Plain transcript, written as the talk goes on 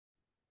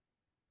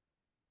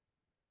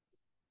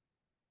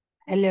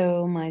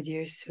Hello, my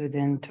dear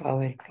student, to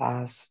our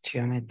class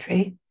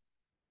Geometry.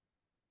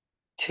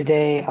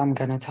 Today, I'm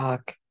going to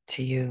talk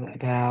to you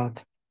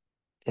about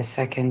the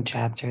second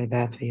chapter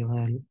that we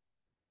will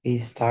be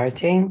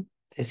starting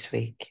this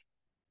week.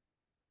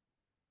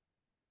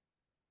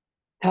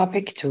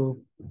 Topic 2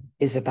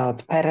 is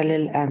about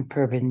parallel and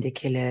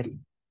perpendicular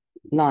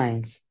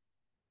lines.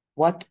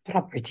 What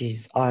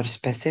properties are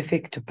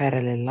specific to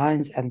parallel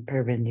lines and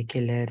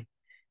perpendicular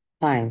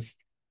lines?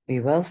 We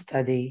will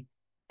study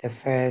the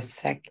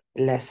first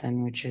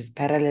lesson, which is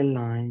parallel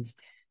lines.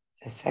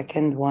 The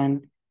second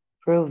one,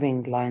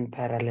 proving line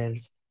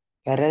parallels,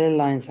 parallel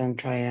lines and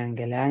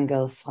triangle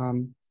angles,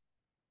 sum,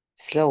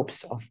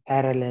 slopes of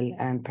parallel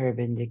and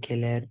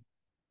perpendicular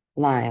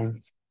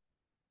lines.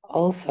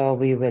 Also,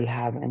 we will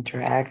have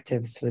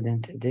interactive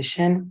student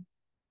edition,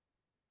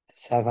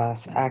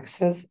 Savas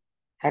access,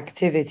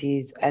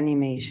 activities,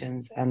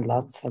 animations, and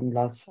lots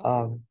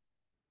of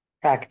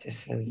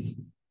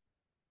practices.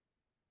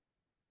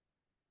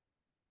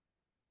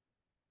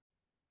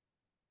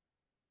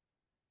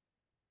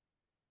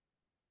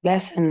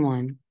 Lesson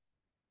 1,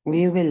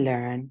 we will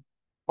learn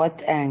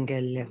what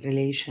angle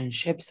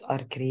relationships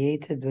are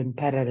created when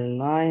parallel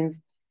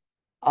lines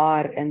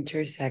are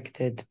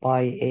intersected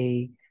by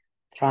a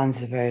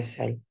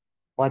transversal.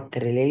 What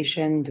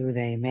relation do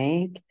they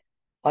make?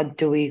 What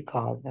do we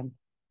call them?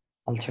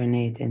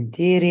 Alternate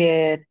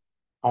interior,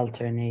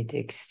 alternate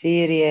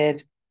exterior.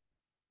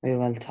 We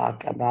will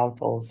talk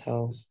about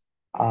also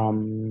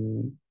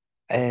um,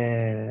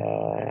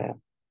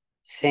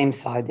 same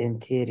side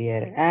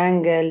interior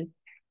angle,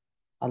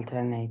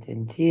 alternate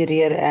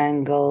interior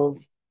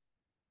angles,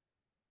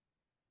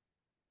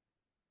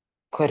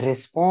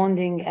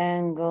 corresponding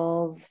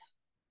angles,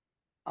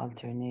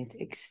 alternate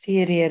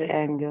exterior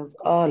angles.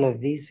 All of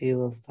these, we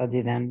will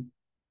study them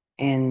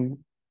in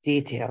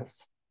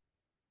details.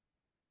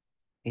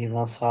 We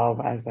will solve,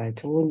 as I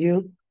told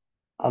you,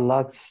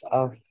 lots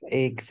of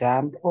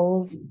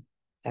examples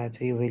that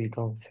we will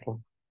go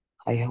through.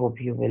 I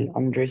hope you will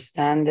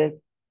understand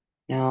it,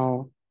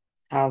 know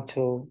how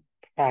to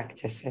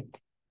practice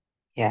it.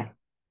 Yeah.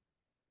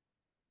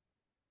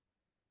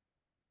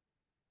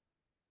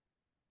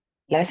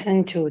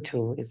 Lesson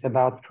 2.2 is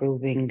about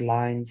proving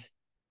lines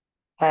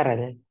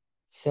parallel.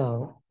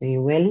 So we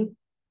will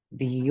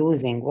be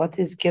using what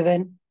is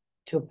given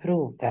to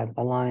prove that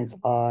the lines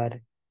are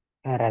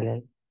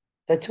parallel.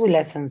 The two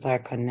lessons are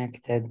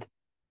connected.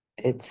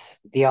 It's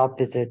the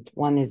opposite.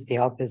 One is the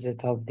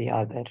opposite of the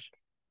other.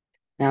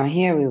 Now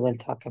here we will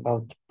talk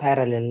about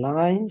parallel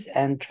lines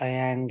and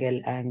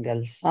triangle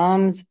angle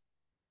sums,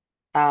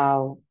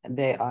 how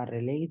they are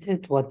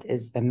related, what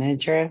is the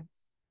measure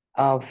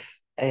of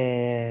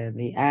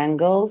the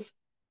angles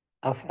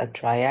of a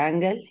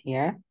triangle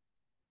here.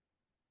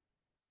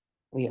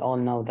 We all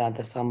know that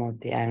the sum of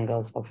the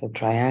angles of a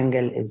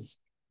triangle is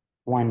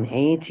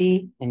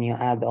 180, and you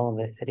add all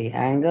the three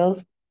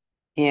angles.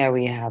 Here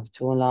we have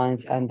two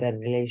lines and the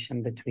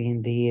relation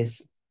between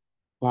these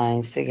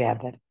lines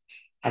together.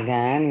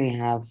 Again, we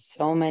have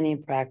so many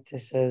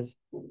practices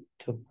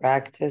to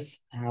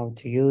practice how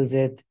to use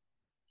it,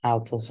 how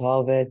to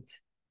solve it.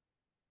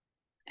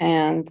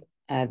 And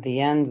at the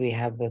end, we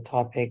have the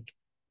topic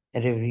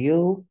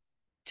review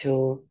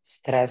to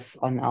stress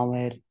on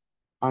our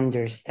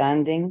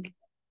understanding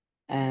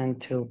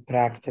and to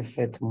practice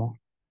it more,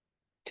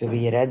 to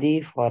be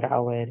ready for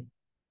our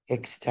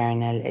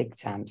external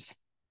exams.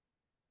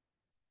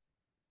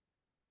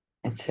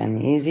 It's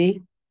an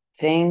easy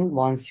thing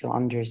once you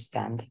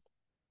understand it.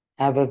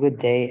 Have a good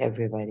day,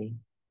 everybody.